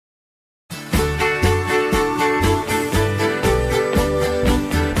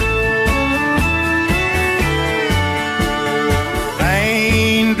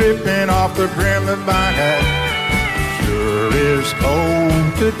the dream of my hat sure is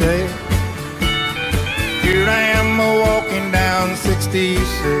cold today. Here I am walking down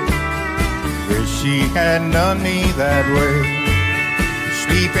 66. Wish she had done me that way.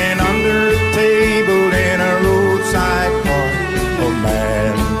 Sleeping under a table in a roadside park. A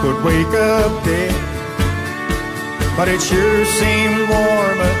man could wake up dead, but it sure seemed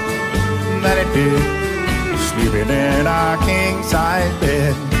warmer than it did sleeping in our king-size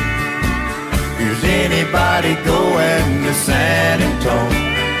bed. Is anybody going to San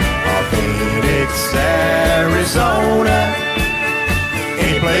Antonio or Phoenix, Arizona?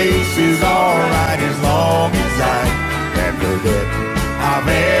 Any place is alright as long as I can forget I've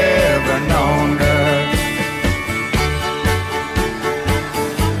ever known her.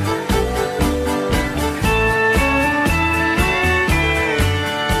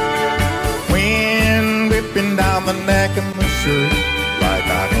 Whipping down the neck of my shirt like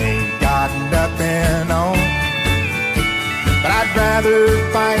I ain't got nothing on. But I'd rather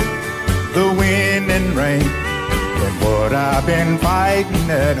fight the wind and rain than what I've been fighting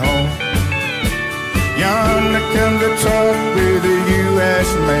at home. Yonder comes a truck with the U.S.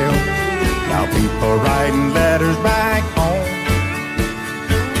 mail. Now people writing letters back home.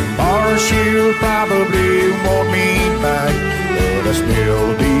 Tomorrow she'll probably want me back, but I'll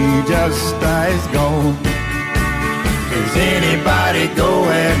still be just as gone. Is anybody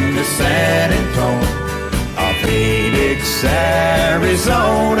going to San Antonio or Phoenix,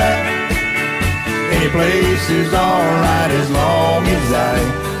 Arizona? Any place is alright as long as I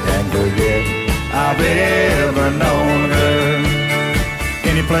can forget I've ever known her.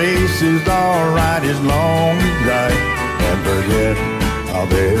 Any place is alright as long as I can forget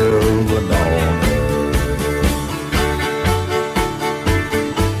I've ever known her.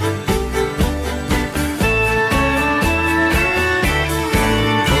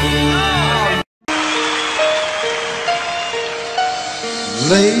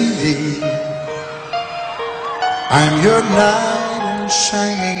 Lady, I'm your knight in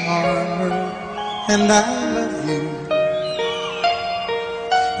shining armor, and I love you.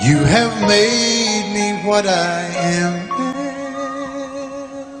 You have made me what I am.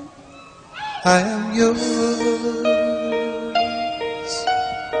 I am yours.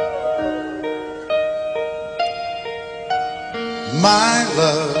 My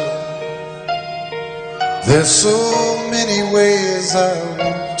love, there's so many ways I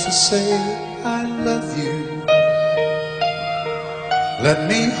want to say I love you. Let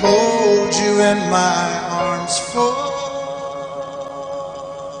me hold you in my arms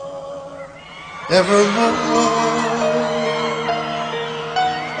forevermore.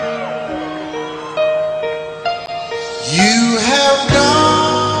 You have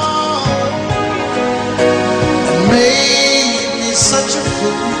gone and made me such a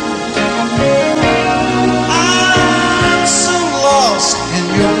fool. In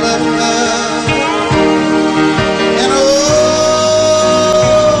your love, and oh,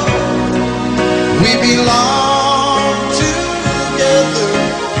 we belong together.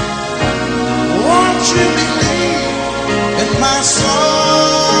 Won't you believe in my song?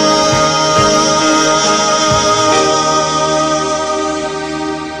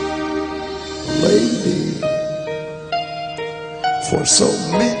 Lady, for so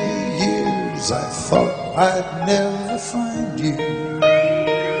many years I thought I'd never find you.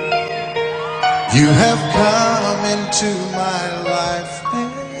 You have come into my life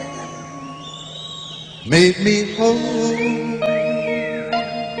and made me whole.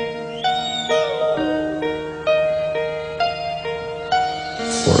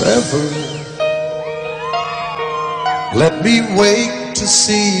 Forever, let me wake to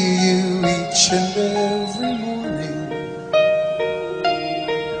see you each and every morning.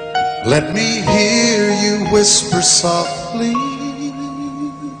 Let me hear you whisper softly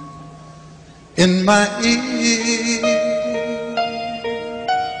in my ear.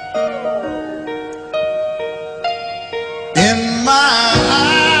 In my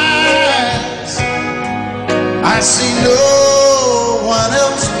eyes, I see no one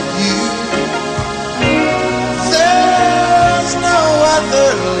else but you. There's no other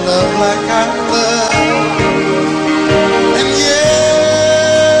love like I love. And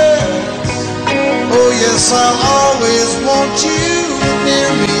yes, oh yes, I'll always want you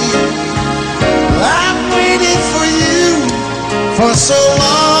near me. I've waited for you for so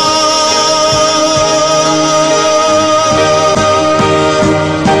long.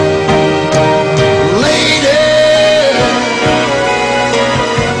 Lady,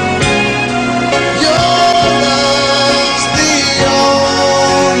 your love's the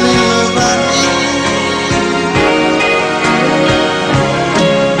only love I need.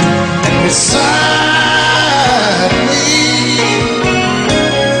 And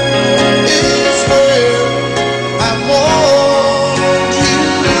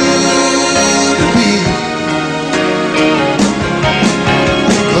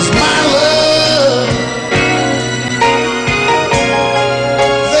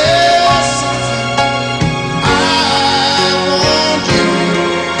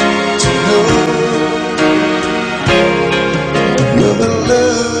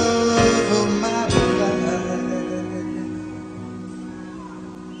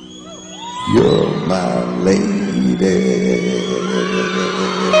you're my lady.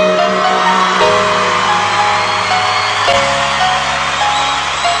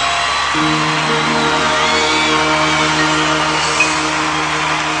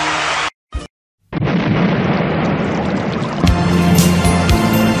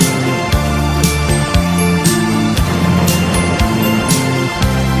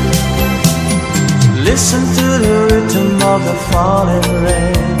 Listen to the rhythm of the falling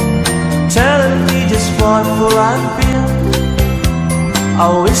rain, telling me just what full I feel. I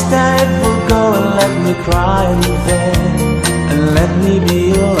wish that it would go and let me cry in vain, and let me be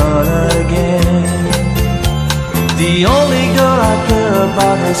alone again. The only girl I care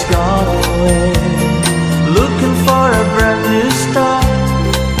about has gone away, looking for a brand new start.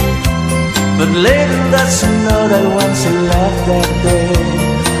 But little does she know that when she left that day,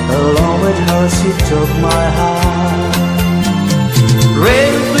 along with her she took my heart.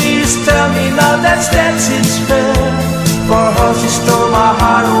 Rain, please tell me now that's it's fair. For her she stole my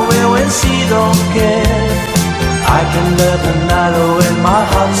heart away when she don't care. I can let the night away in my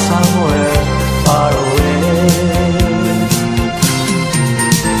heart somewhere far away.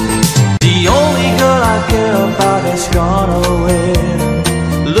 The only girl I care about has gone away,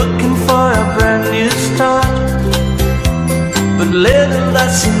 looking for a brand new start. But little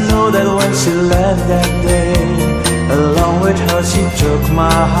does she know that when she left that day, along with her she took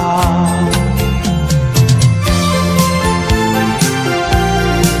my heart.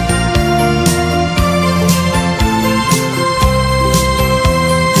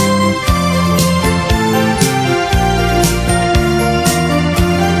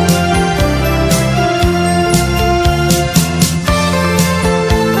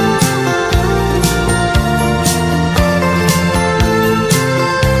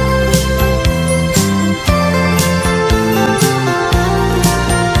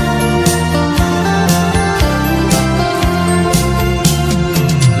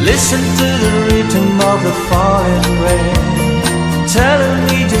 Listen to the rhythm of the falling rain, telling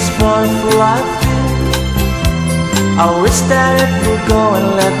me just what full I feel. I wish that it would go and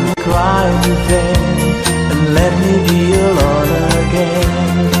let me cry in vain, and let me be alone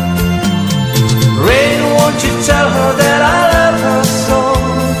again. Rain, won't you tell her that I love her so?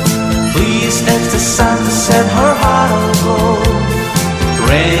 Please ask the sun to set her heart aglow.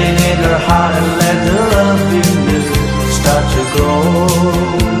 Rain in her heart and let the love in you start to grow.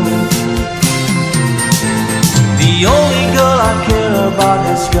 The only girl I care about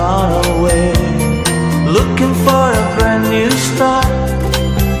has gone away, looking for a brand new start.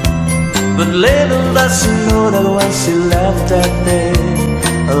 But little does she know that when she left that day,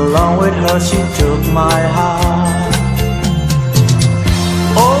 along with her she took my heart.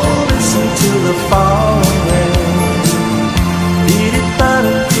 Oh, listen to the falling rain,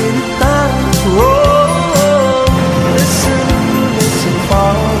 oh, listen, listen,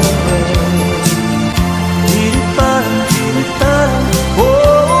 falling rain.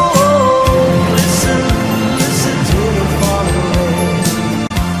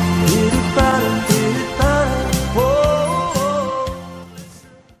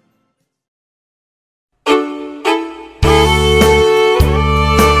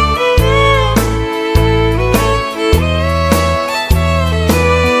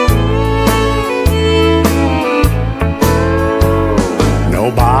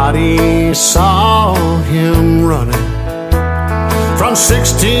 Nobody saw him running from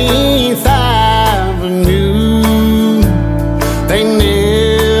 16th Avenue. They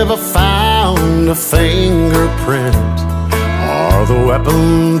never found a fingerprint or the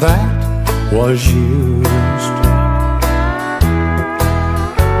weapon that was used.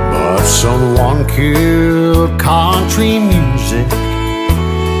 But someone killed country music,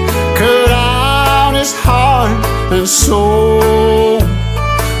 cut out his heart and soul.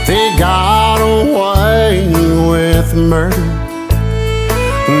 They got away with murder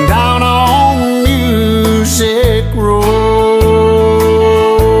down on Music Road.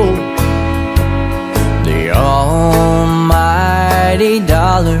 The almighty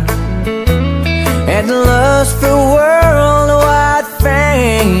dollar and the lust for worldwide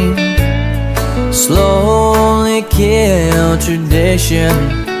fame slowly killed tradition,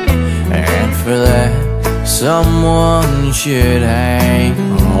 and for that someone should hang.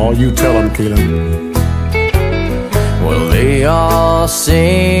 Oh, you tell them, Keelan. Well, they all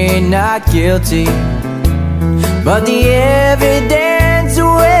say not guilty, but the evidence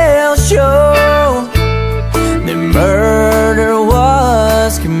will show the murder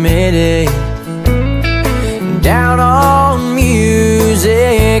was committed down on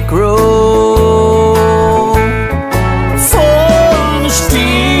Music Road. For the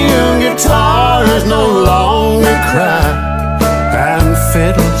steel guitar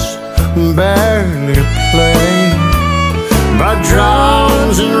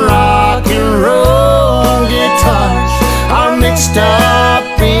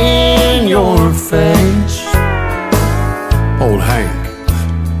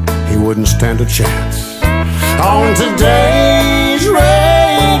stand a chance on today's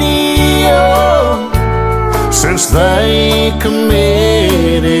radio, since they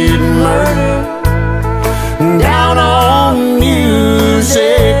committed murder down on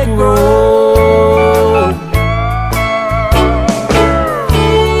Music Road.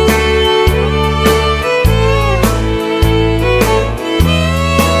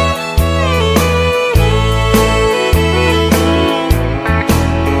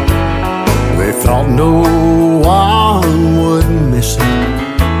 They thought no one would miss it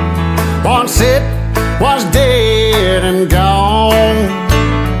once it was dead and gone.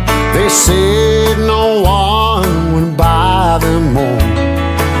 They said no one would buy them more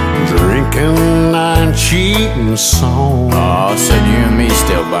drinking and cheating song. Oh, said you and me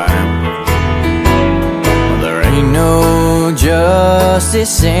still buy them. Well, there ain't no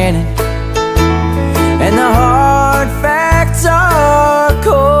justice in it, and the hard facts are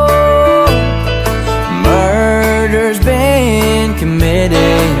cold. Murder's been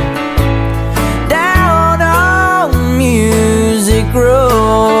committed down on Music Road.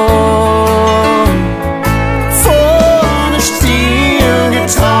 For the steel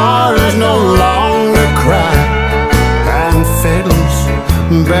guitars no longer cry, and fiddles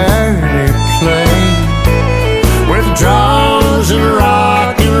barely play, with drums and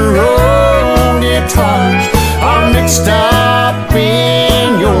rock and roll guitars are mixed up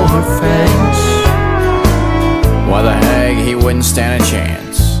in your face. Why the heck he wouldn't stand a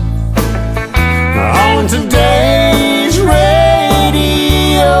chance On today's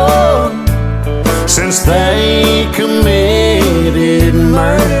radio, since they committed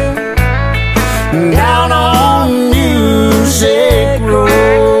murder down on Music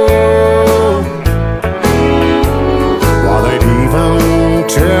Road. While they'd even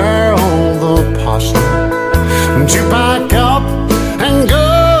tell the posse to pack up and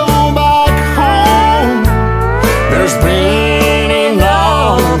go back home. There's been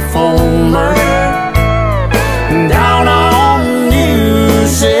enough for murder down on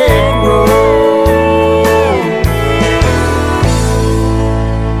Music Road.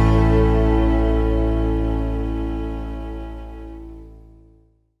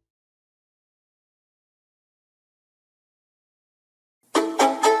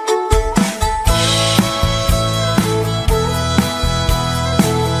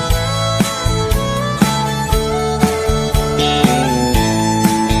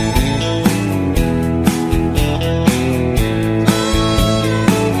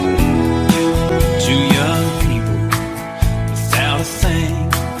 Two young people without a thing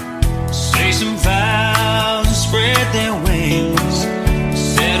say some vows and spread their wings,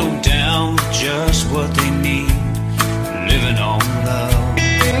 settle down with just what they need, living on love.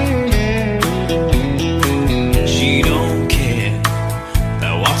 She don't care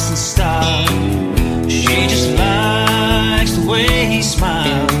about what's in style, she just likes the way he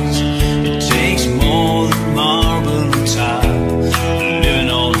smiles. It takes more than marble and tile, living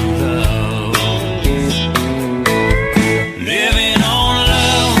on love. Living on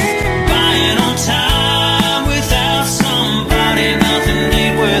love, buying on time. Without somebody, nothing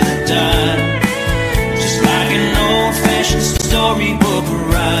ain't worth a dime. Just like an old-fashioned storybook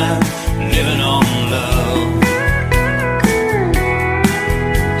rhyme, living on love.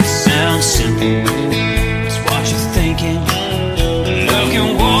 It sounds simple, it's what you're thinking. Love can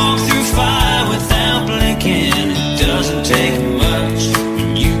walk through fire without blinking. It doesn't take much when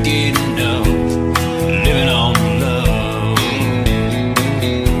you get enough, living on love.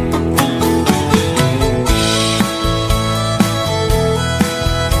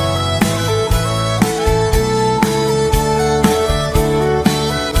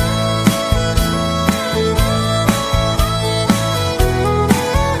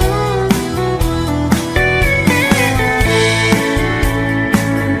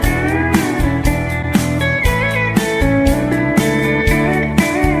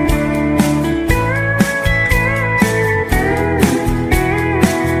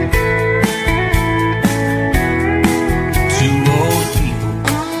 Two old people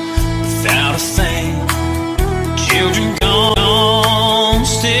without a thing, children gone,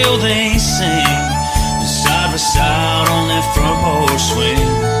 still they sing, side by side on that front porch swing,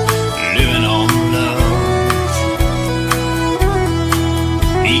 living on love.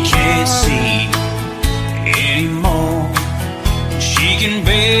 He can't see anymore, she can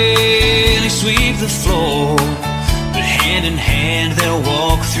barely sweep the floor, but hand in hand they'll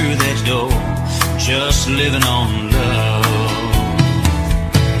walk through that door, just living on love.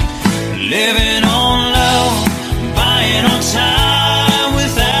 Living on love, buying on time.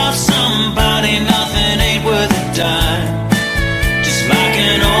 Without somebody, nothing ain't worth a dime. Just like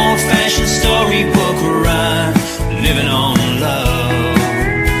an old-fashioned story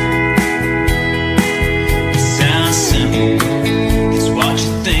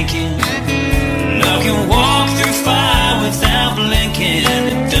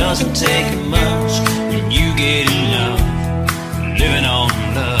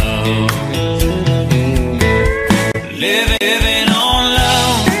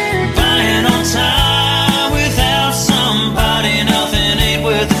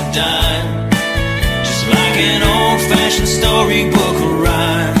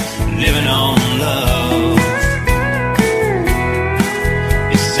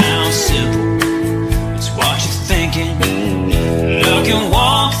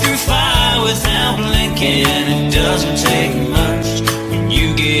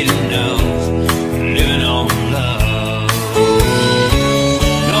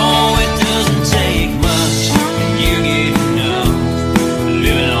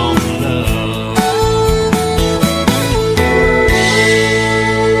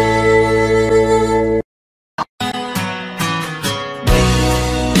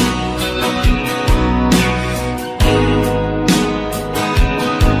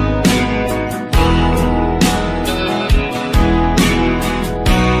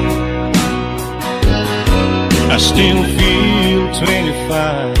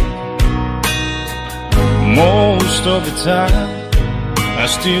fight. Most of the time I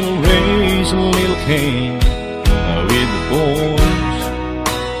still raise a little Cain with the boys.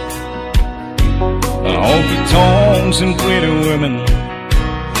 Honky tonks and pretty women,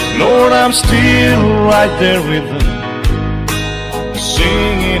 Lord, I'm still right there with them,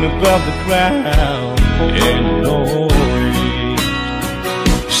 singing about the crowd and noise.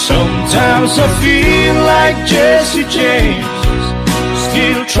 Sometimes I feel like Jesse James,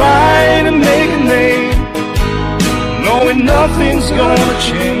 still trying to make a name, knowing nothing's gonna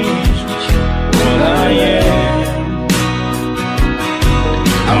change what I am.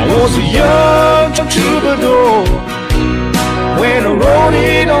 I was a young troubadour when I wrote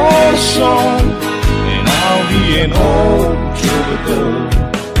it on a song, and I'll be an old troubadour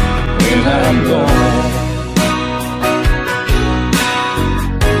when I'm gone.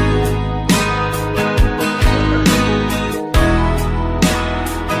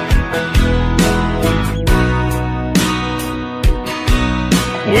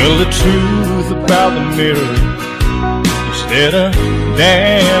 Well, the truth about the mirror is that a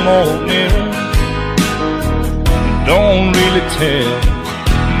damn old mirror don't really tell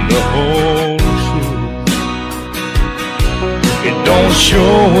the whole truth. It don't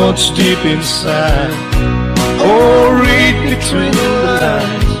show what's deep inside or read between the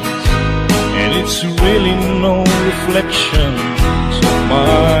lines, and it's really no reflection of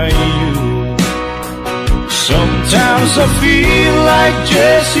my youth. Sometimes I feel like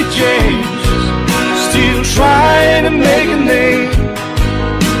Jesse James, still trying to make a name,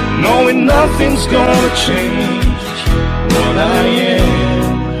 knowing nothing's gonna change what I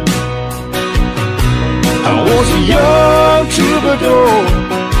am. I was a young troubadour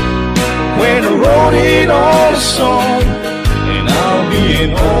when I wrote it on a song, and I'll be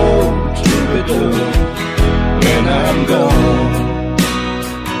an old troubadour when I'm gone.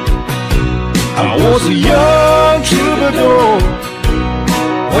 I was a young troubadour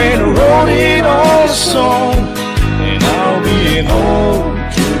when I wrote it on a song, and I'll be an old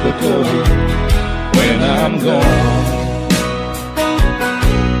troubadour when I'm gone.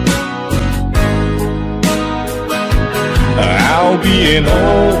 I'll be an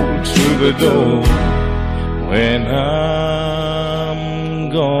old troubadour when I'm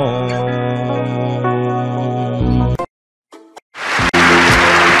gone.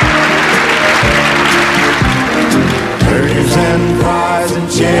 Burgers and fries and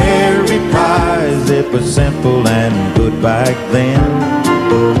cherry pies, it was simple and good back then.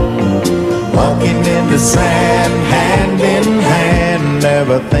 Walking in the sand, hand in hand,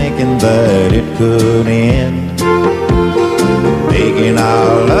 never thinking that it could end. Making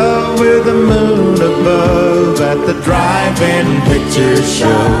our love with the moon above at the drive-in picture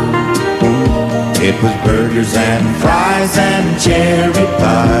show. It was burgers and fries and cherry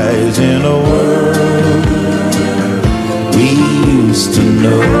pies in a world we used to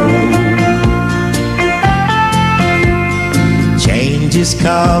know. Changes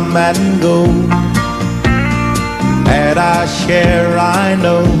come and go, had our share, I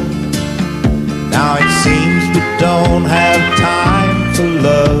know. Now it seems we don't have time for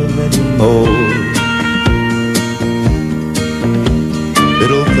love anymore.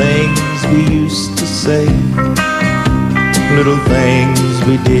 Little things we used to say, little things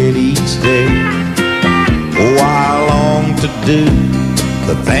we did each day. Oh, I long to do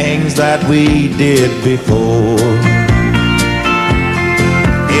the things that we did before.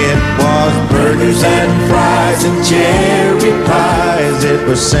 It was burgers and fries and cherry pies, it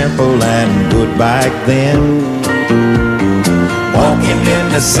was simple and good back then. Walking in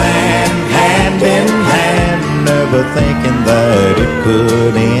the sand, hand in hand, never thinking that it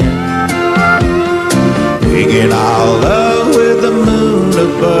could end. Making our love with the moon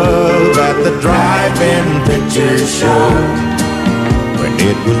above at the drive-in picture show. When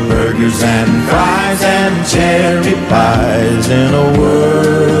it was burgers and fries and cherry pies in a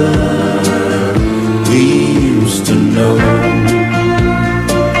world we used to know.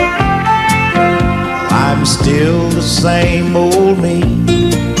 I'm still the same old me,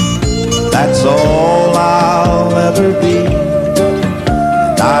 that's all I'll ever be.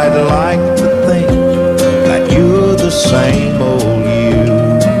 And I'd like to think that you're the same old you.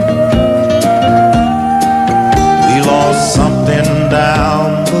 We lost something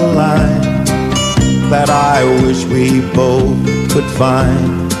down the line that I wish we both could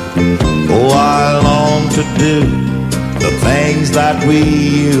find. Oh, I long to do the things that we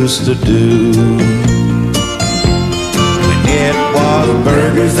used to do. When it was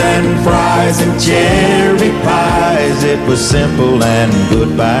burgers and fries and cherry pies, it was simple and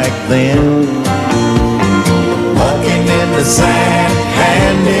good back then. Walking in the sand,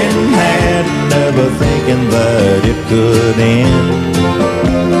 never thinking that it could end.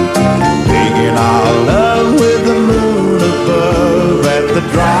 Making our love with the moon above at the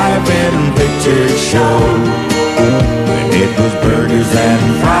drive-in picture show, when it was burgers and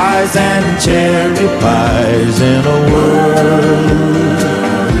fries and cherry pies in a world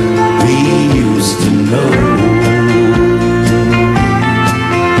we used to know.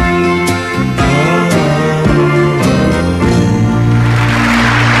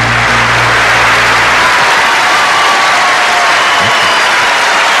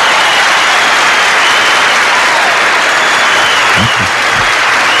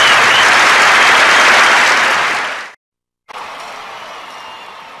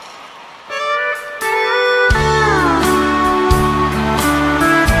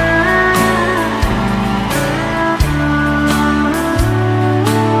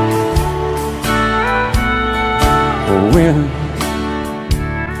 When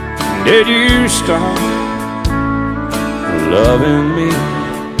did you start loving me?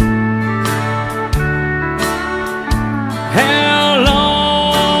 How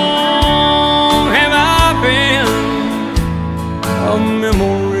long have I been a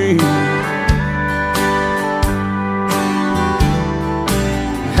memory?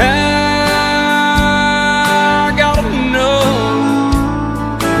 I gotta know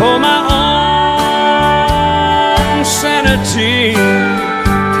for my own sanity.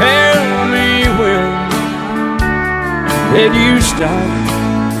 Tell me, when did you stop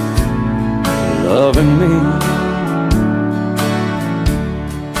loving me?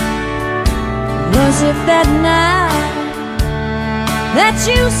 Was it that night that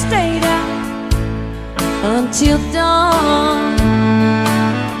you stayed out until dawn?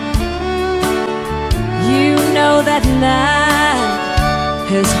 You know that night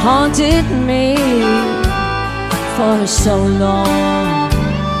has haunted me for so long.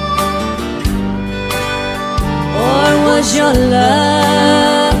 Or was your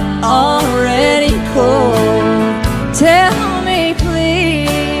love already cold? Tell me,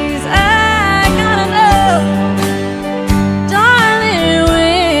 please, I gotta know. Darling,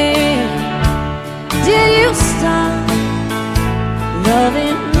 when did you stop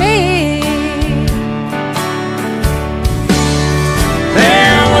loving me?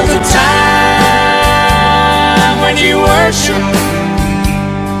 There was a time when you were sure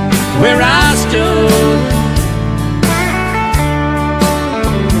where I stood.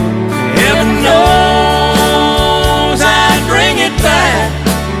 Heaven knows I'd bring it back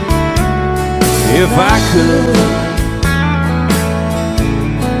if I could.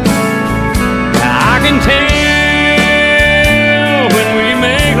 I can tell when we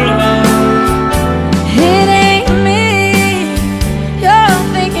make love, It ain't me you're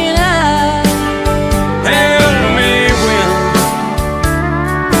thinking of. tell me, when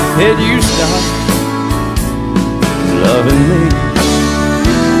did you stop loving me?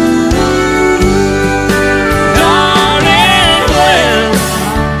 Darling, when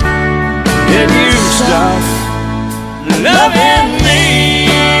did you stop loving me?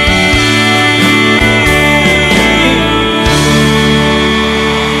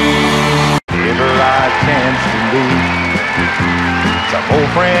 Ever I chance to meet some old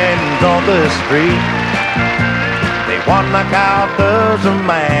friends on the street, they wonder how does a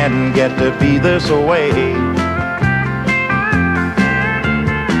man get to be this way.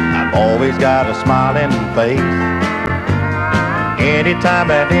 I've always got a smiling face,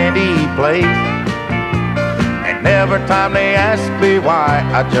 anytime at any place, and every time they ask me why,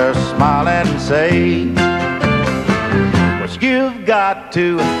 I just smile and say, well, you've got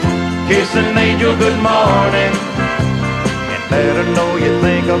to kiss an angel good morning and let her know you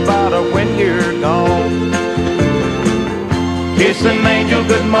think about her when you're gone. Kiss an angel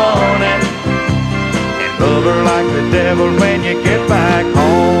good morning and love her like the devil when you get back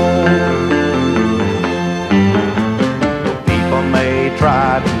home. People may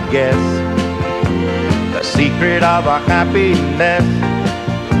try to guess the secret of our happiness,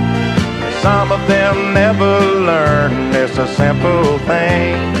 but some of them never learn it's a simple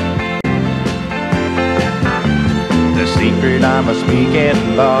thing. The secret I'm a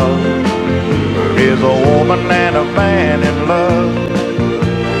speaking of is a woman and a man in love,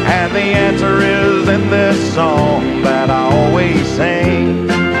 and the answer is in this song that I always sing.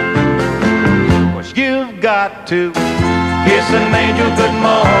 Well, you've got to kiss an angel good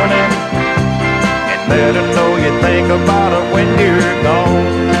morning and let her know you think about her when you're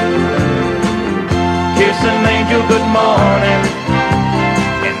gone. Kiss an angel good morning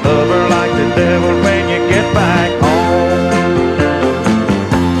and love her like the devil when you get back home.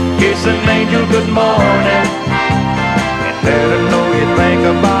 Kiss an angel good morning and let her know you think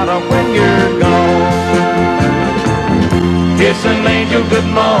about her when you're gone.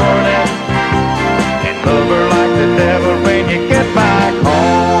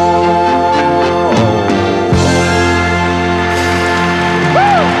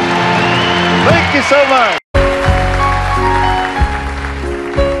 you so much.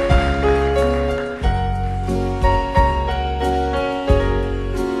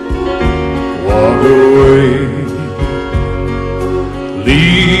 Walk away,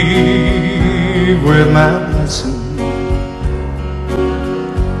 leave with my blessing.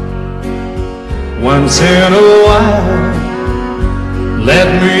 Once in a while, let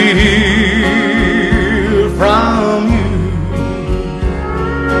me hear from you.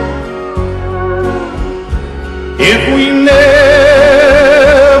 If we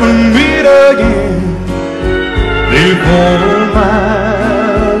never meet again before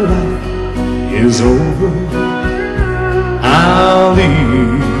my life is over, I'll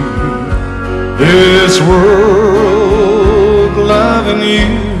leave this world loving you.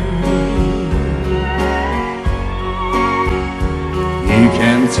 You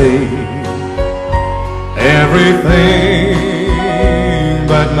can take everything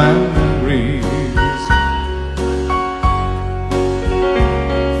but my memories,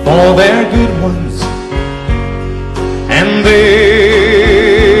 for they're good ones and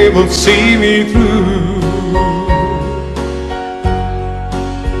they will see me through.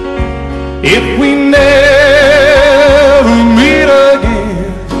 If we never meet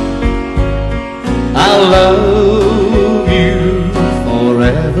again, I'll love you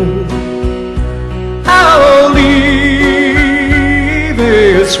forever. I'll leave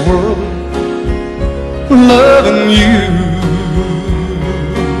this world loving you.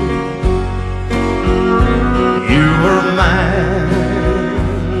 You were mine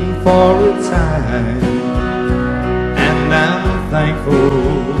for a time, and I'm thankful.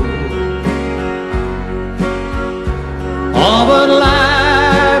 Oh, but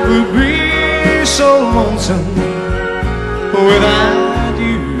life would be so lonesome without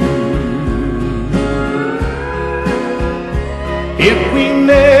you. If we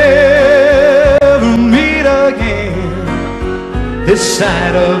never meet again this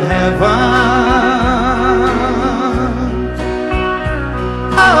side of heaven,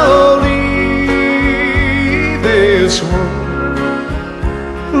 I'll leave this world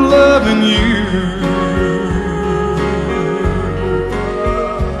loving you.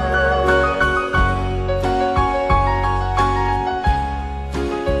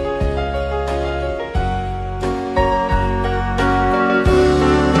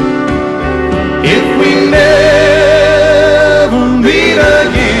 If we never meet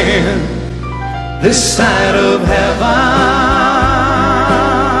again this side of heaven,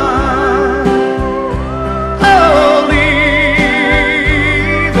 I'll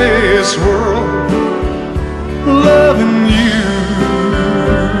leave this world loving you.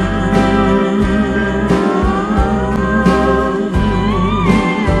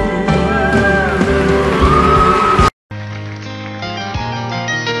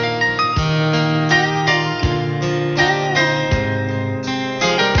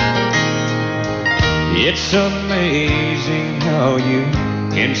 It's amazing how you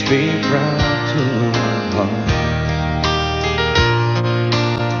can speak right to my heart.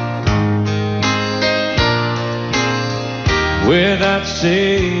 Without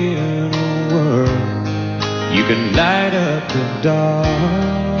saying a word, you can light up the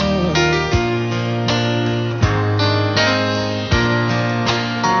dark.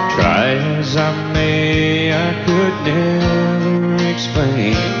 Try as I may, I could never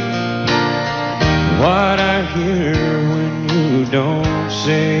explain what I hear when you don't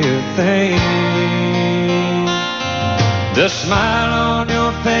say a thing. The smile on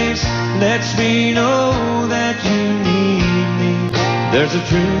your face lets me know that you need me. There's a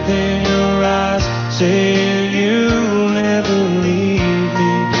truth in your eyes saying you'll never leave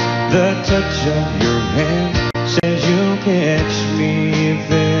me. The touch of your hand says you'll catch me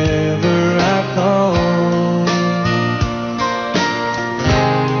if ever I fall.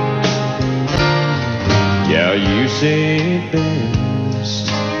 Yeah, you say it best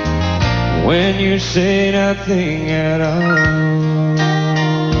when you say nothing at all.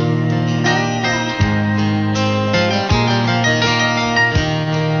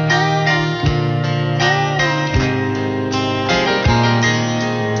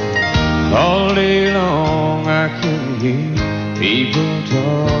 All day long I can hear people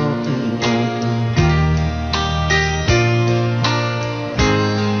talking like that.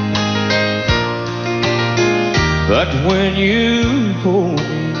 But when you hold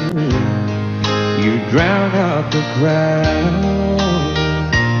me near, you drown out the crowd.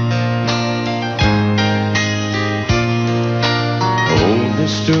 Oh,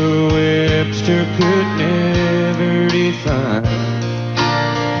 Mr. Webster could never define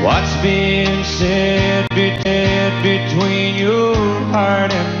what's being said between your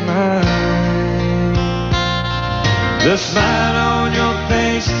heart and mine. The smile on your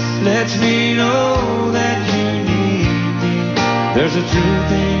face lets me know that you need me. There's a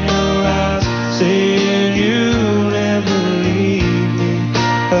truth in your eyes saying you'll never leave me.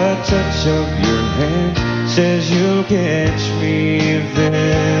 A touch of your hand says you'll catch me if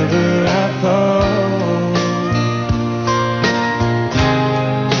ever I fall.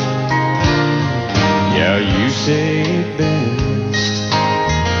 Yeah, you say it best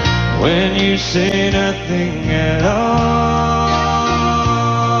when you say nothing at all.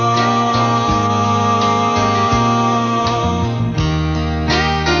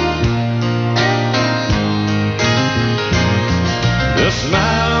 The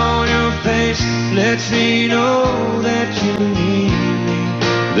smile on your face lets me know that you need me.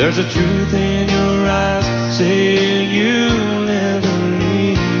 There's a truth in your eyes saying you'll never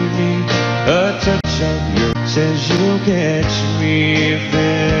leave me. A touch of your says you'll catch me if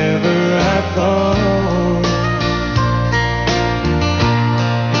ever I fall.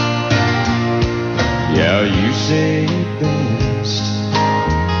 Yeah, you say it best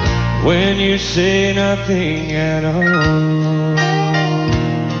when you say nothing at all.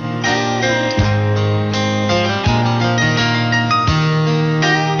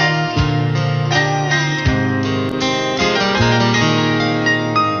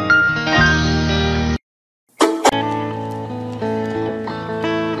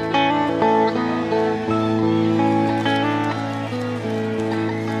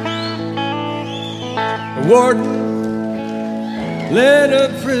 Warden led a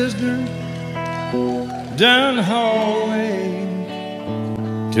prisoner down the hallway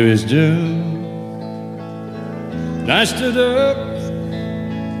to his doom. And I stood up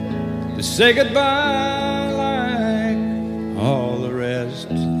to say goodbye like all the rest.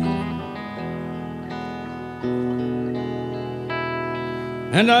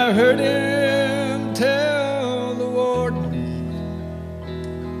 And I heard him tell the warden,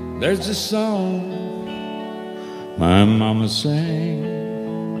 there's a song my mama sang.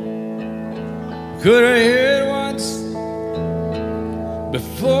 Could I hear it once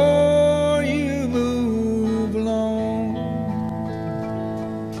before you move along?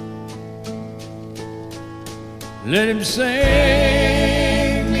 Let him sing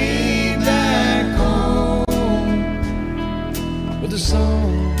me back home with a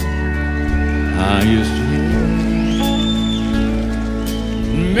song I used to hear.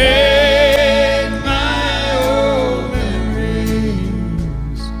 Made my old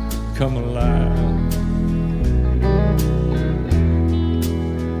memories come alive.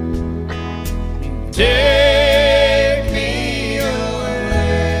 Take me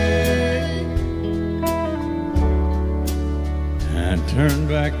away and turn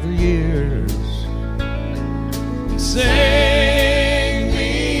back the years and sing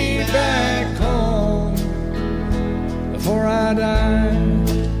me back home before I die.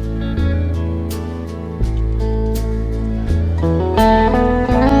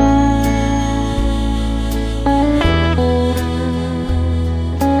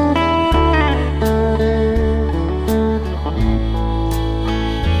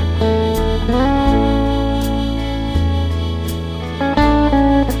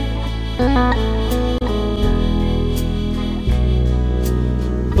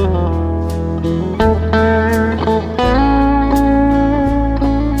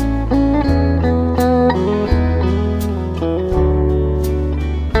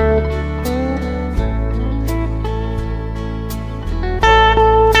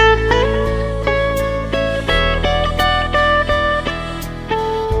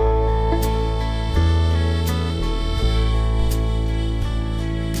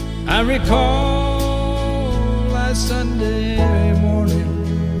 I recall last Sunday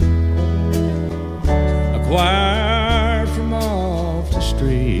morning, a choir from off the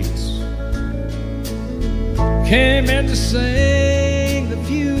streets came in to sing the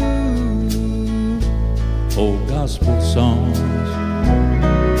few old gospel songs.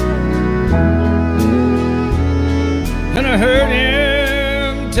 And I heard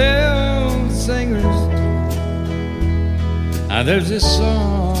him tell the singers, now there's this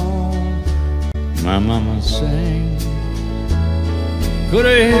song my mama sang. Could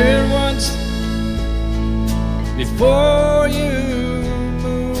I hear it once before you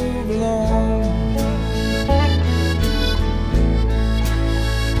move along?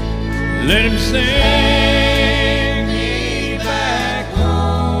 Let him sing me back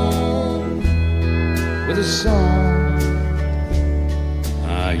home with a song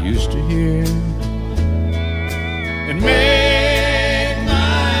I used to hear and make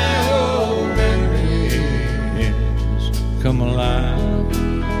my old memories come alive.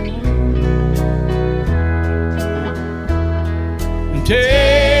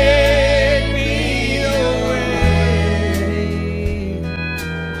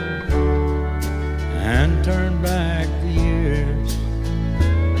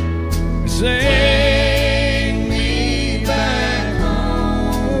 Sing me back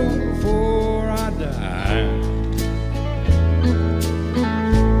home before I die.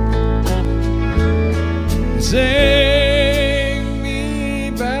 Sing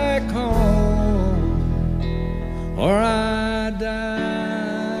me back home or I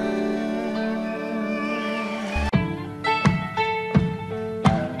die.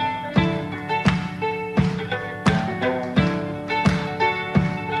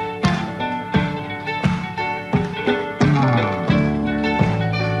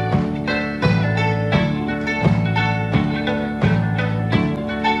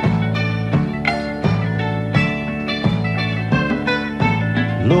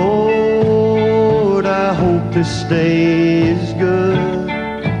 Lord, I hope this day is good.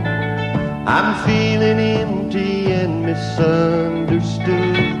 I'm feeling empty and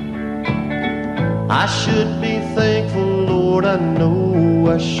misunderstood. I should be thankful, Lord, I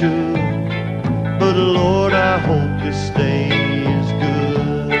know I should. But Lord, I hope this day is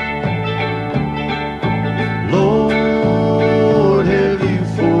good. Lord, have you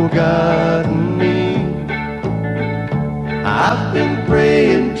forgotten me? I've been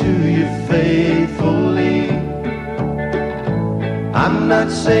praying to you faithfully. I'm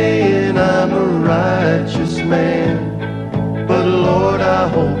not saying I'm a righteous man, but Lord, I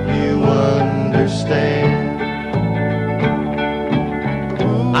hope you understand.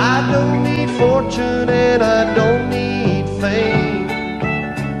 I don't need fortune and I don't need fame.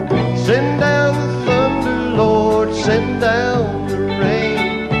 Send down the thunder, Lord, send down the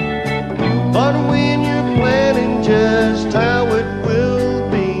rain. But when you're planning just how it will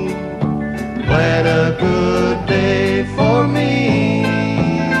be, plan a good day for me.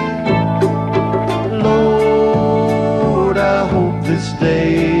 Lord, I hope this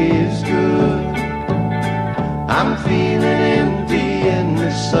day is good. I'm feeling empty and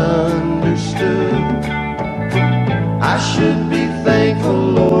misunderstood. I should be thankful,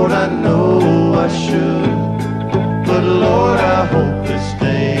 Lord, I know I should. But Lord, I hope this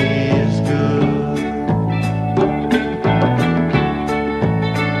day is good.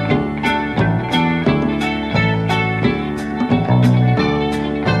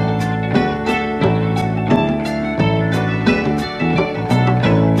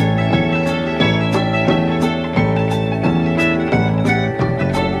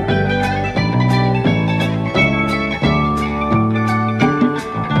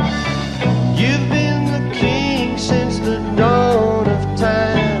 You've been the king since the dawn of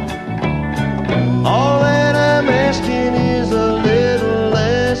time. All that I'm asking is a little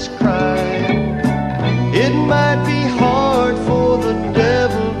less crime. It might be hard for the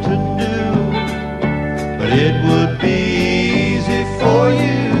devil to do, but it would be easy for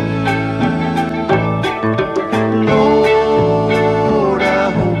you. Lord,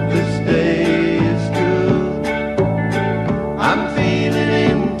 I hope this day is good. I'm feeling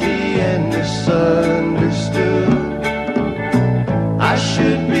empty and misunderstood. I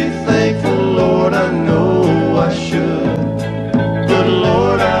should be thankful, Lord, I know I should. But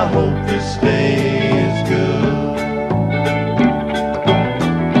Lord, I hope this day is good.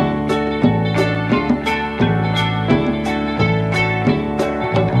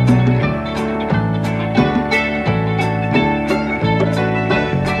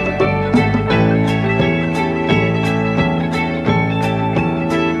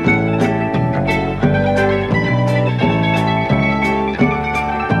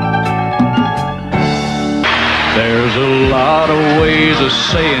 There's a lot of ways of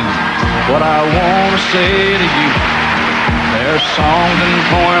saying what I want to say to you. There's songs and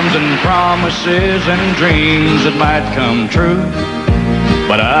poems and promises and dreams that might come true.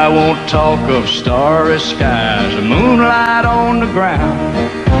 But I won't talk of starry skies or moonlight on the ground.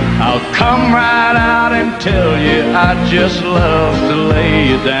 I'll come right out and tell you I'd just love to lay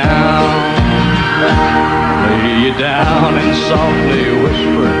you down. Lay you down and softly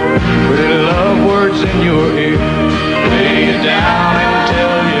whisper pretty love words in your ear. Lay you down and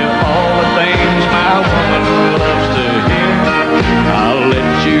tell you all the things my woman loves to hear. I'll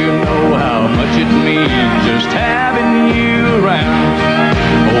let you know how much it means just having you around.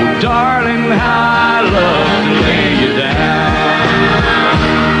 Oh darling, how I love to lay you down.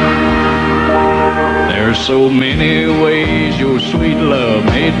 There's so many ways your sweet love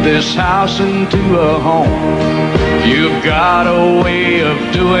made this house into a home. You've got a way of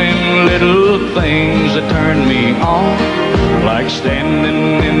doing little things that turn me on, like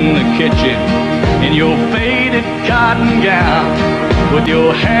standing in the kitchen in your faded cotton gown, with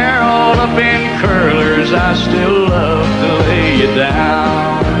your hair all up in curlers. I still love to lay you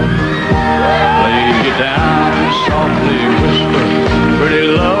down. Lay you down and softly whisper pretty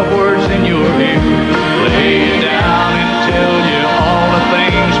love words in your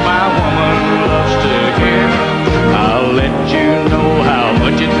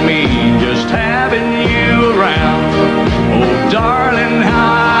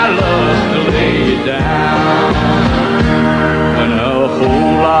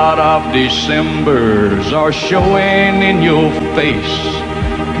Decembers are showing in your face.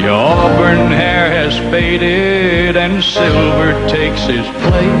 Your auburn hair has faded and silver takes its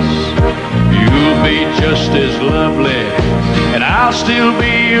place. You'll be just as lovely and I'll still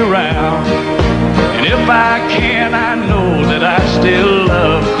be around. And if I can, I know that I still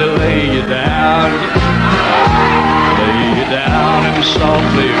love to lay you down. Lay you down and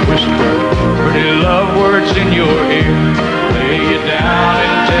softly whisper pretty love words in your ear. Lay you down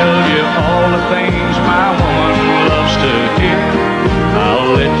and tell you all the things my woman loves to hear. I'll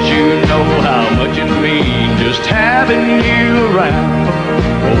let you know how much it means just having you around.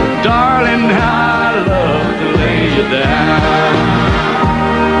 Oh, darling, how I love to lay you down.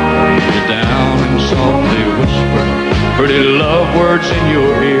 Lay you down and softly whisper pretty love words in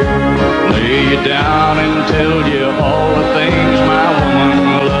your ear. Lay you down and tell you all the things my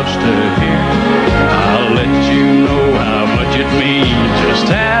woman loves to hear. I'll let you know how much it means just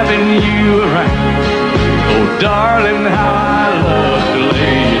having you around. Oh, darling, how I love to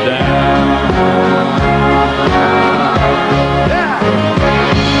lay you down. Yeah.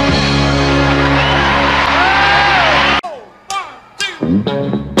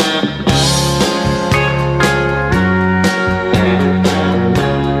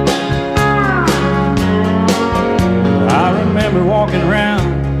 I remember walking around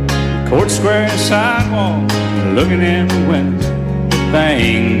the Court Square sidewalk, looking in the windows,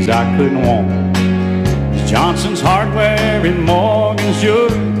 things I couldn't want. Johnson's Hardware and Morgan's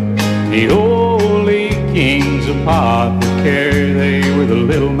Jewelry, the Holy King's Apothecary, they were the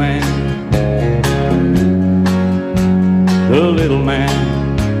little man, the little man.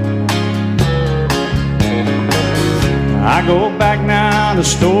 I go back now, the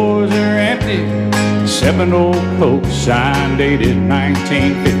stores are empty, except an old Coke sign dated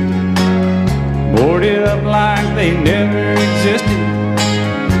 1950, boarded up like they never existed.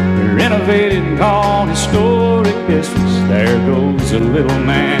 Renovated and called historic districts. There goes a little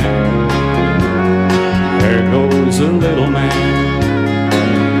man. There goes a little man.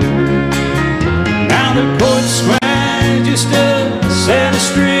 Now the Court Square is just a set of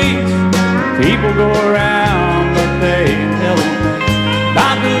streets. People go around, but they tell them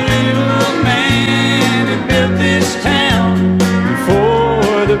about the little man who built this town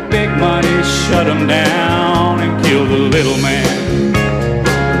before the big money shut him down and killed the little man.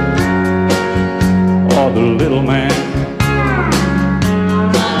 The little man.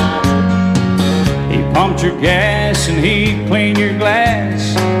 He pumped your gas and he cleaned your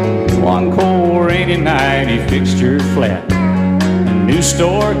glass. One cold rainy night he fixed your flat. A new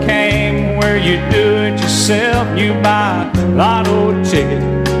store came where you do it yourself. You buy lotto ticket,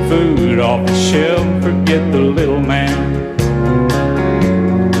 food off the shelf. Forget the little man.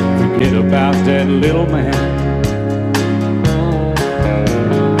 Forget about that little man.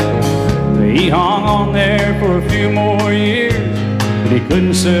 He hung on there for a few more years, but he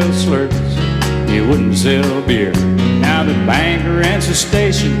couldn't sell slurps, he wouldn't sell beer. Now the banker rents a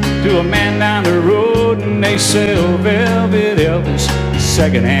station to a man down the road, and they sell velvet Elvis,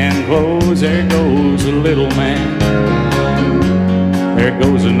 secondhand clothes. There goes a little man. There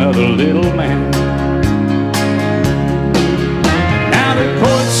goes another little man. Now the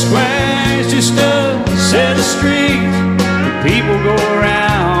Court Square is just a set of streets. People go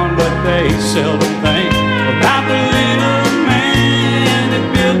around, but they seldom think about the little man that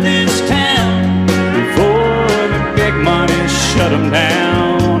built this town before the big money shut him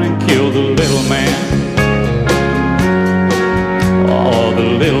down and killed the little man. Oh, the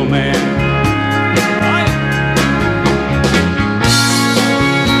little man.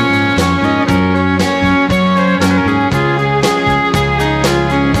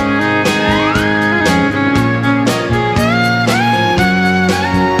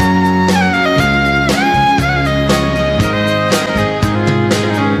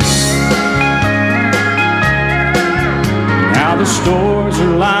 The stores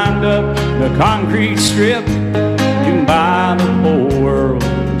are lined up, the concrete strip. You can buy the whole world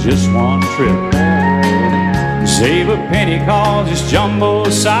in just one trip. Save a penny cause it's jumbo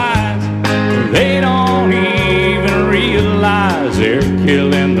size. They don't even realize they're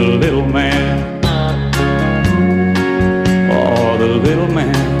killing the little man. Oh, the little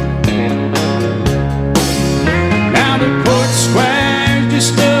man. Now the Court Square is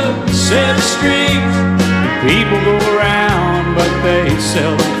just a set of streets. People go around, but they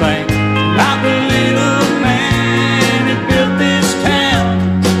seldom think about the little man that built this town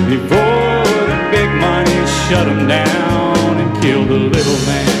before the big money shut him down and killed the little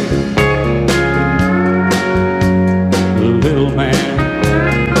man. The little man.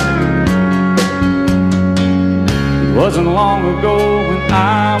 It wasn't long ago when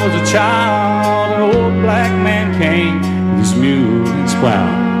I was a child, an old black man came with his mule and his plow.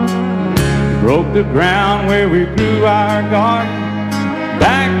 He broke the ground where we grew our garden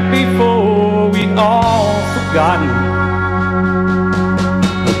back before we'd all forgotten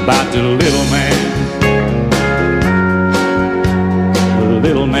about the little man. The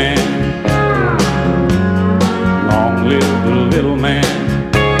little man. Long live the little man.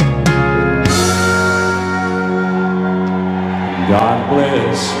 God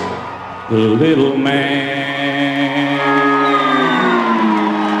bless the little man.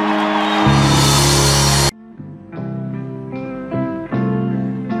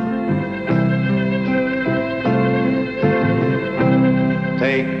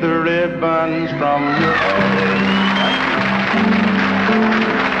 Take the ribbons from your hair,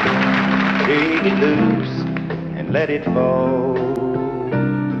 shake it loose and let it fall,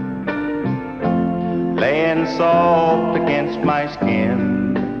 laying soft against my skin,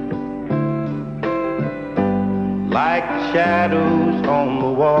 like shadows on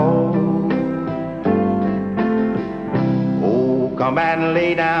the wall. Oh, come and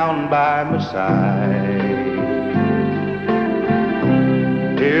lay down by my side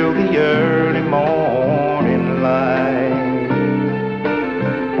till the early morning light.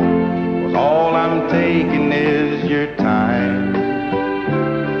 'Cause all I'm taking is your time,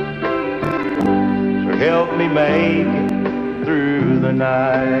 so help me make it through the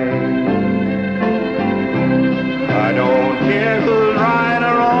night. I don't care who's right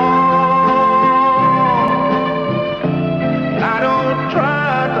or wrong, I don't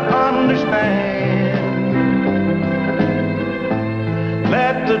try to understand.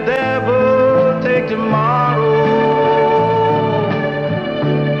 Let the devil take tomorrow,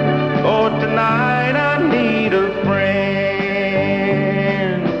 for tonight I need a friend.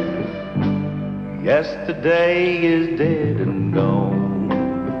 Yesterday is dead and gone,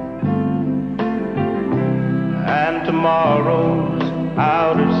 and tomorrow's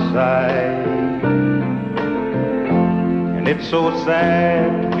out of sight, and it's so sad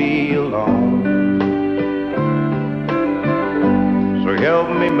to be alone. So help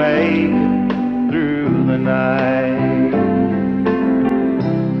me make it through the night.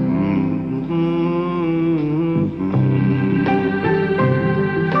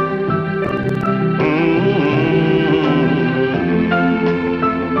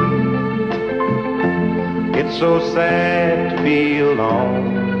 It's so sad to be alone,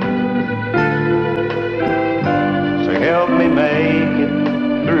 so help me make it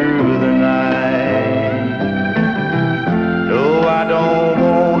through the night. No, I don't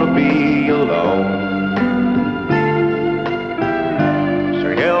want to be alone, so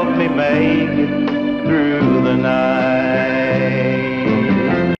help me make it through the night.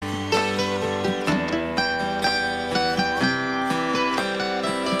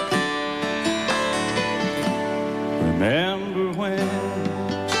 Remember when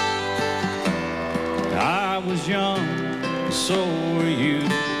I was young, so were you.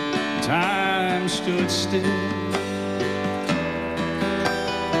 Time stood still.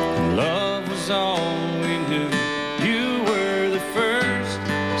 Love was all we knew. You were the first,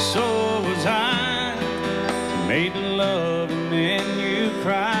 so was I. Made love and then you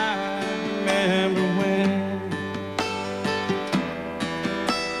cried. Remember when?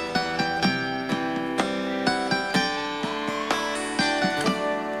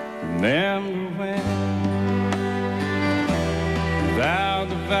 Remember when we vowed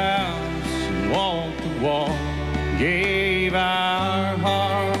the vows and walked the walk, gave our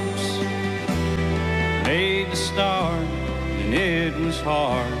hearts, made the start, and it was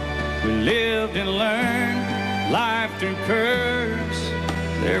hard. We lived and learned life through curves.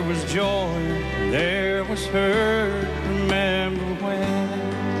 There was joy, there was hurt. Remember when?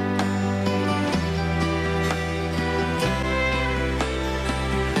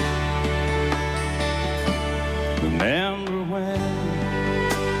 Remember when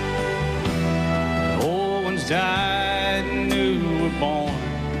the old ones died and new were born.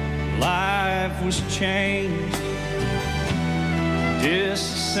 Life was changed,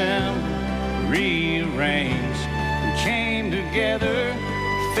 disassembled, rearranged. We came together,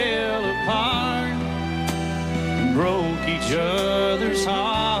 fell apart, and broke each other's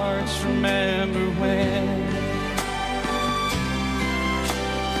hearts. Remember when?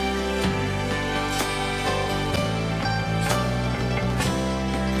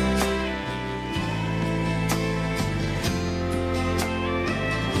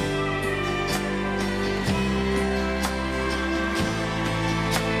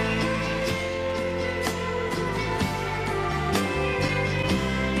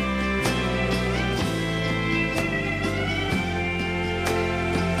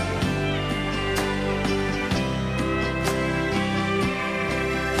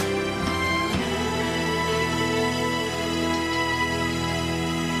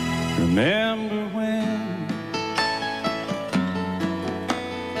 Remember when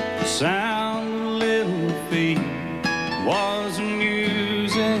the sound of little feet was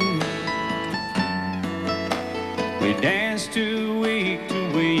music? We danced to week,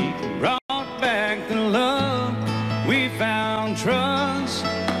 brought back the love. We found trust,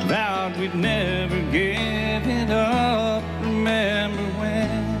 vowed we'd never give it up. Remember when?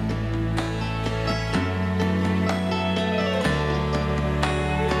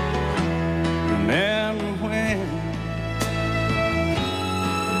 Remember when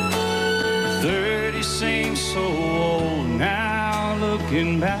 30 seems so old now,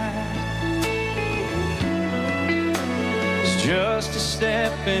 looking back. It's just a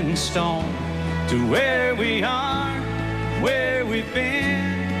stepping stone to where we are, where we've been.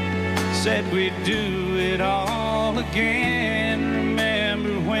 Said we'd do it all again.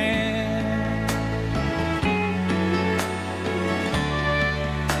 Remember when?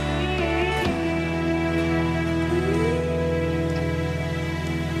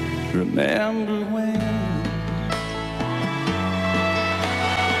 Remember when?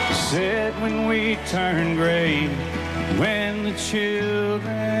 Said when we turn gray, when the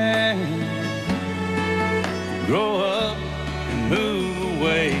children grow up and move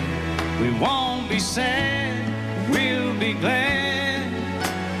away, we won't be sad, we'll be glad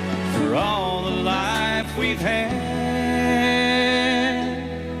for all the life we've had.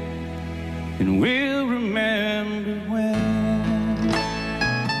 And we'll remember when.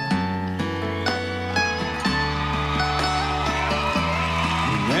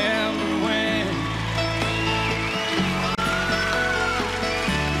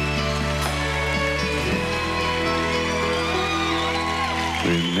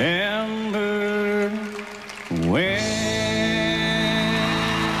 Remember when?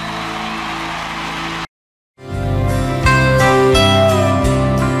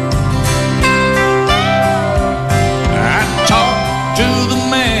 I talked to the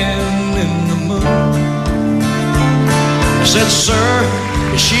man in the moon. I said, sir,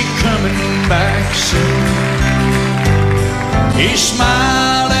 is she coming back soon? He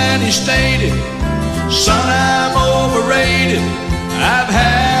smiled and he stated, son, I'm overrated. I've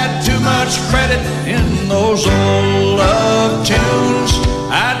had too much credit in those old love tunes.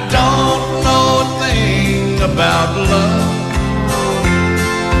 I don't know a thing about love.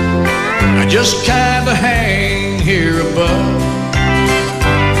 I just kinda hang here above,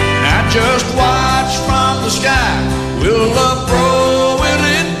 and I just watch from the sky. Will love grow? Will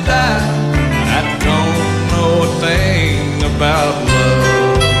it die? I don't know a thing about love.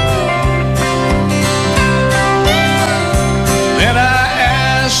 Then I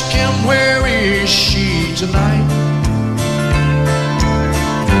ask him, where is she tonight?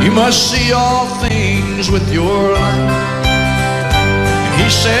 You must see all things with your light. And he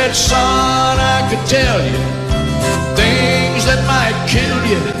said, son, I could tell you things that might kill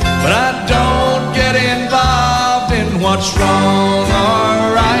you, but I don't get involved in what's wrong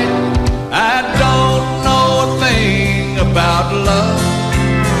or right. I don't know a thing about love.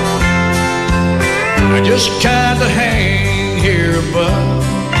 I just kinda hang here above,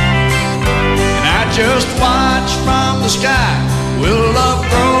 and I just watch from the sky. Will love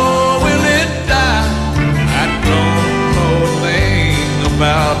grow? Will it die? I don't know a thing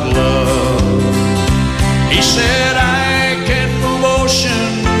about love. He said, I can move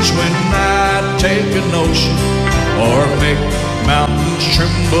oceans when I take a notion, or make mountains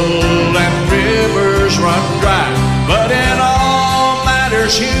tremble and rivers run dry. But in all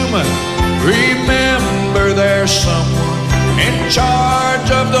matters human, remember there's someone in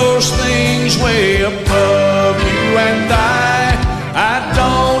charge of those things way above you and I. I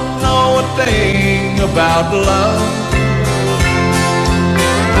don't know a thing about love.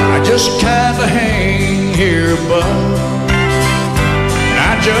 I just kinda hang here above, and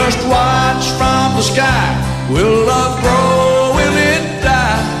I just watch from the sky. Will love grow? Will it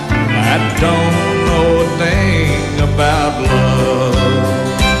die? I don't know a thing about love.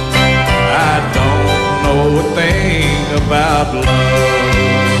 I don't know a thing about love.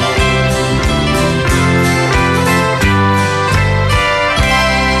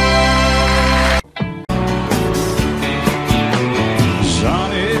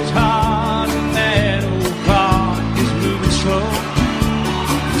 Son, it's hot and that old clock is moving slow,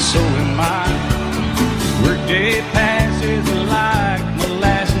 and so am I. Workday passes like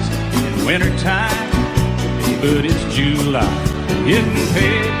molasses in wintertime, but it's July. Getting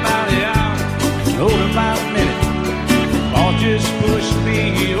paid by the hour, older by the minute. All just pushed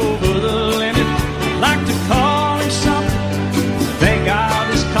me over the limit. I'd like to call him something, I think I'll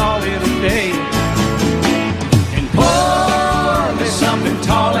just call it a day, and pour me something something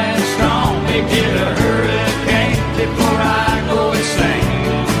tall and strong. Make it a hurricane before I go insane.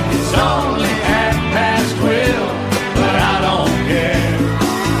 It's only 12:30, but I don't care.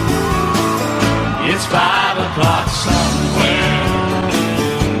 It's 5 o'clock somewhere.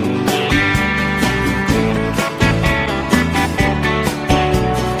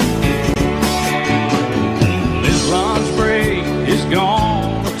 This lunch break is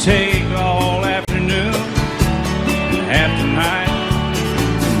gonna take all afternoon, half tonight.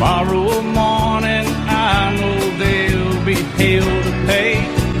 Tomorrow morning I know they'll be hell to pay.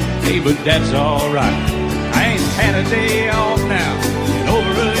 Hey, but that's alright. I ain't had a day off now in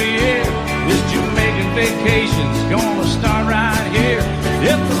over a year. This Jamaican vacation's gonna start right here.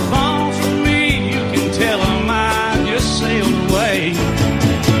 If the phone's for me, you can tell them I just sailed away.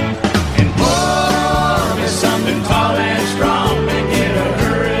 And pour me something tall and strong. Make it a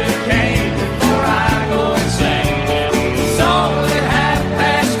hurricane before I go insane. It's only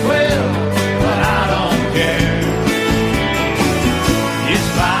 12:30, but I don't care. It's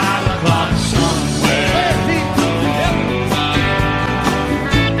 5 o'clock somewhere.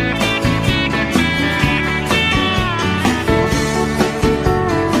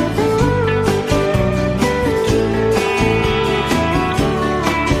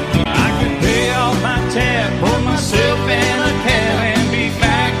 I can pay off my tab, pour myself in a cab, and be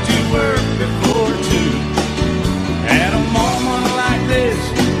back to work before 2. At a moment like this,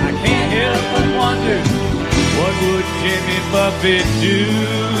 I can't help but wonder, what would Jimmy Buffett do?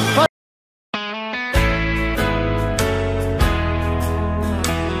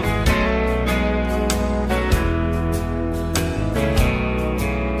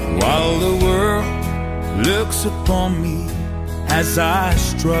 While the world looks upon me as I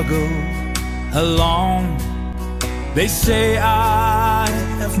struggle along, they say I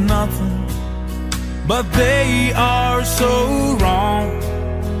have nothing, but they are so wrong.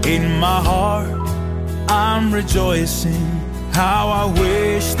 In my heart I'm rejoicing, how I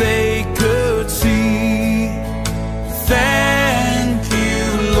wish they could see. Thank you,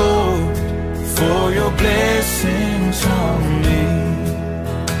 Lord, for your blessings on me.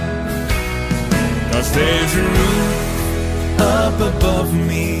 'Cause there's a roof up above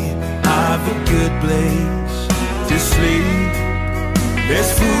me, I've a good place to sleep.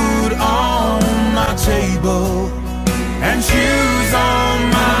 There's food on my table and shoes on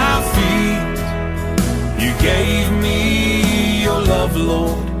my feet. You gave me your love,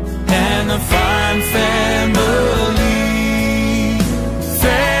 Lord, and a fine family.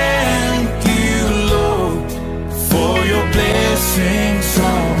 Thank you, Lord, for your blessings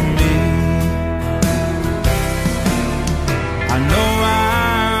on me. I know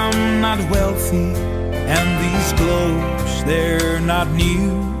I'm not wealthy, and these clothes, they're not new,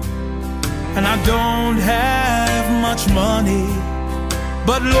 and I don't have much money,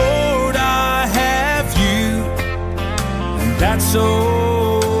 but Lord, I have you, and that's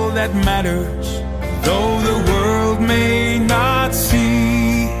all that matters, though the world may not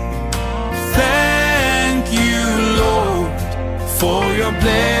see. Thank you, Lord, for your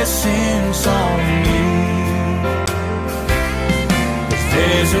blessings on me.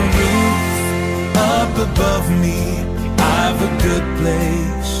 There's a roof up above me, I've a good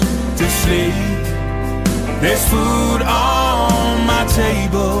place to sleep. There's food on my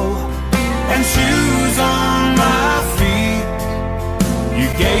table and shoes on my feet. You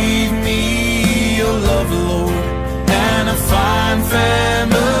gave me your love, Lord, and a fine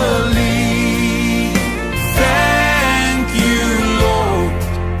family. Thank you, Lord,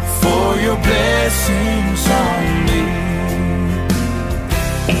 for your blessings on me.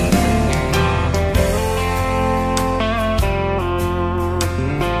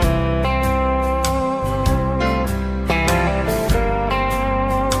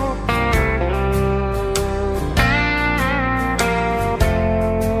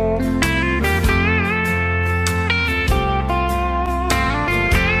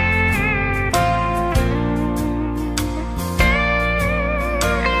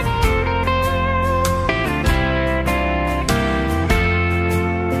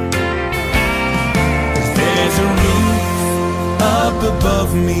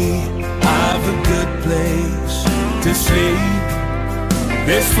 Above me, I've a good place to sleep.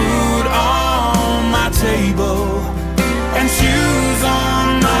 There's food on my table and shoes on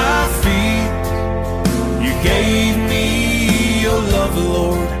my feet. You gave me your love,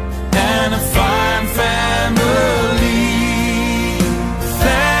 Lord, and a fine family.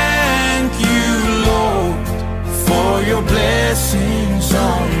 Thank you, Lord, for your blessings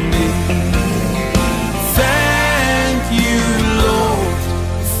on me. Thank you, Lord,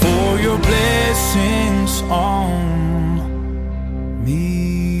 for your blessings on me.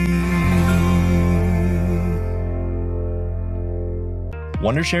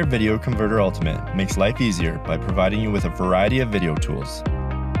 Wondershare Video Converter Ultimate makes life easier by providing you with a variety of video tools.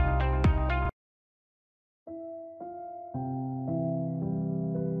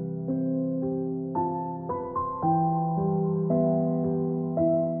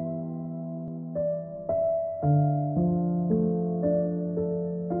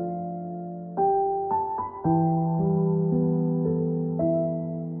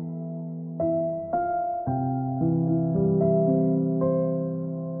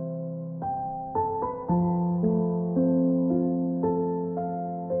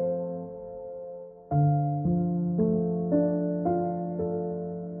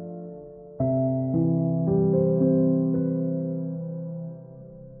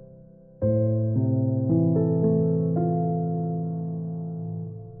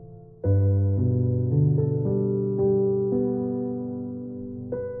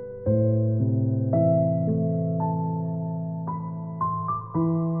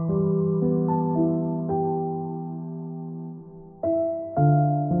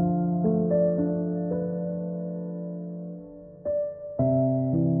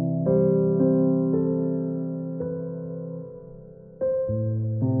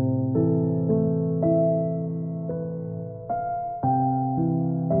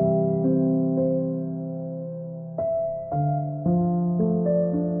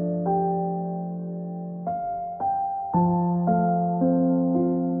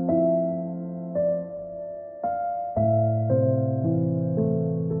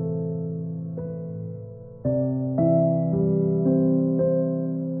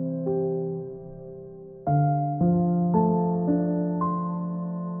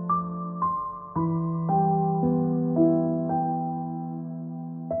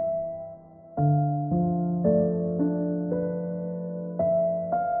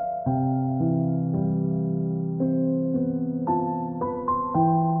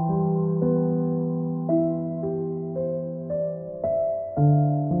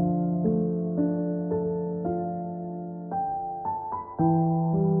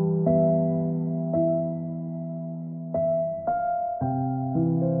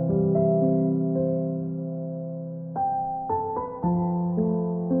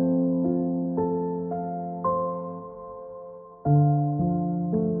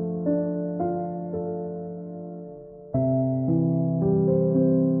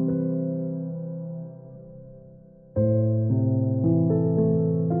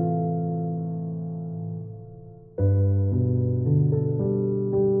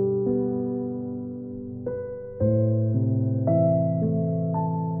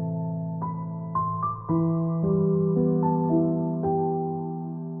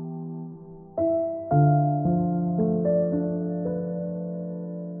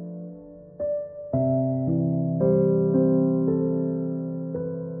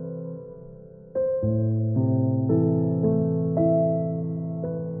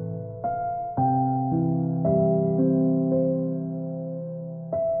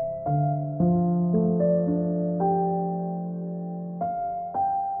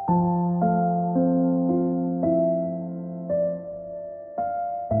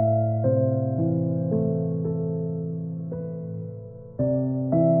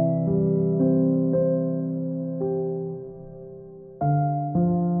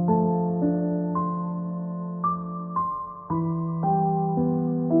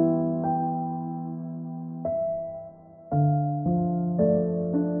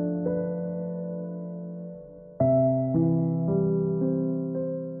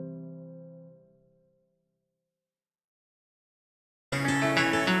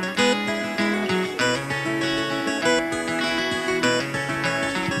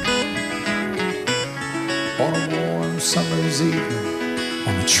 On a warm summer's evening,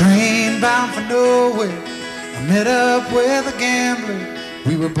 on a train bound for nowhere, I met up with a gambler.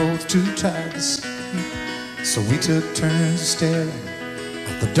 We were both too tired to sleep, so we took turns staring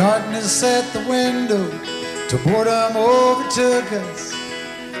at the darkness at the window till boredom overtook us,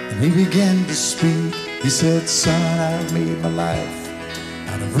 and he began to speak. He said, "Son, I've made my life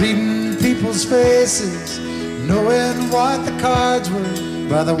out of reading people's faces, knowing what the cards were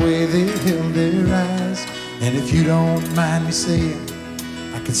by the way they held their eyes. And if you don't mind me saying,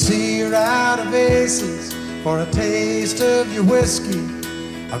 I can see you're out of aces. For a taste of your whiskey,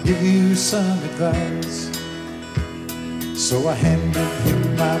 I'll give you some advice." So I handed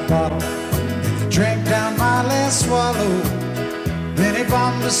him my bottle, and he drank down my last swallow. Then he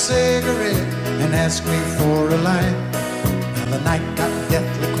bombed a cigarette and asked me for a light. And the night got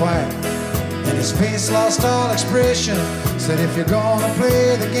deathly quiet, and his face lost all expression. Said, "If you're gonna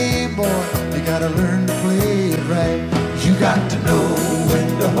play the game, boy, you gotta learn to play it right. You got to know when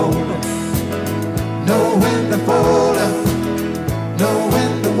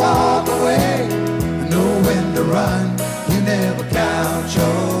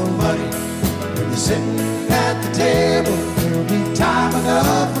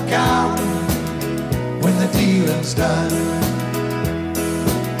dealing's done.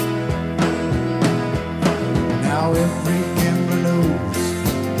 Now every gambler knows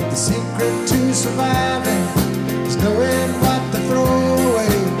that the secret to surviving is knowing what to throw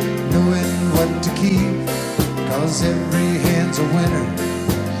away, knowing what to keep. 'Cause every hand's a winner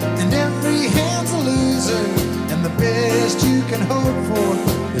and every hand's a loser, and the best you can hope for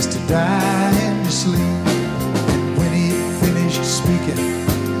is to die in your sleep. And when he finished speaking,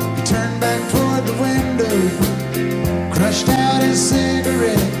 he turned back toward the window, crushed out his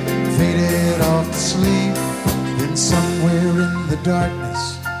cigarette, faded off to sleep. Then somewhere in the darkness,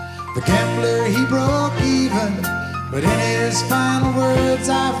 the gambler, he broke even. But in his final words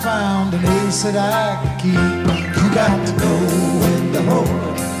I found an ace that I could keep. You got to know when to hold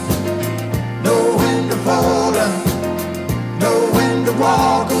 'em, know when to fold 'em, know when to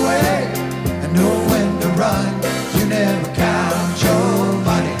walk away, and know when to run. You never count your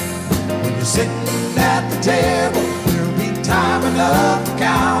money when you're sitting at the table. There'll be time enough for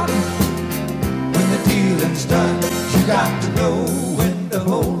counting when the dealing's done. You got to know when to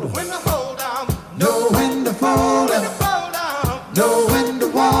hold 'em, when to hold 'em, know when to fold 'em, know when to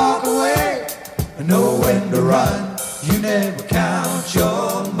walk away, and know when to run. You never count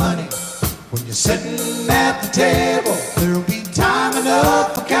your money when you're sitting at the table. There'll be time enough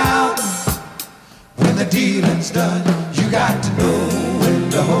for counting when the dealing's done. You got to know when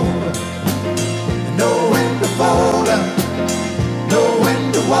to hold 'em, know when to fold 'em, know when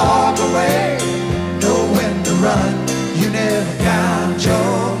to walk away, know when to run. You never count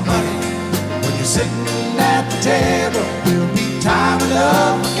your money when you're sitting at the table. There'll be time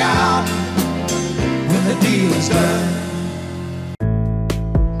enough for counting when the deal's done.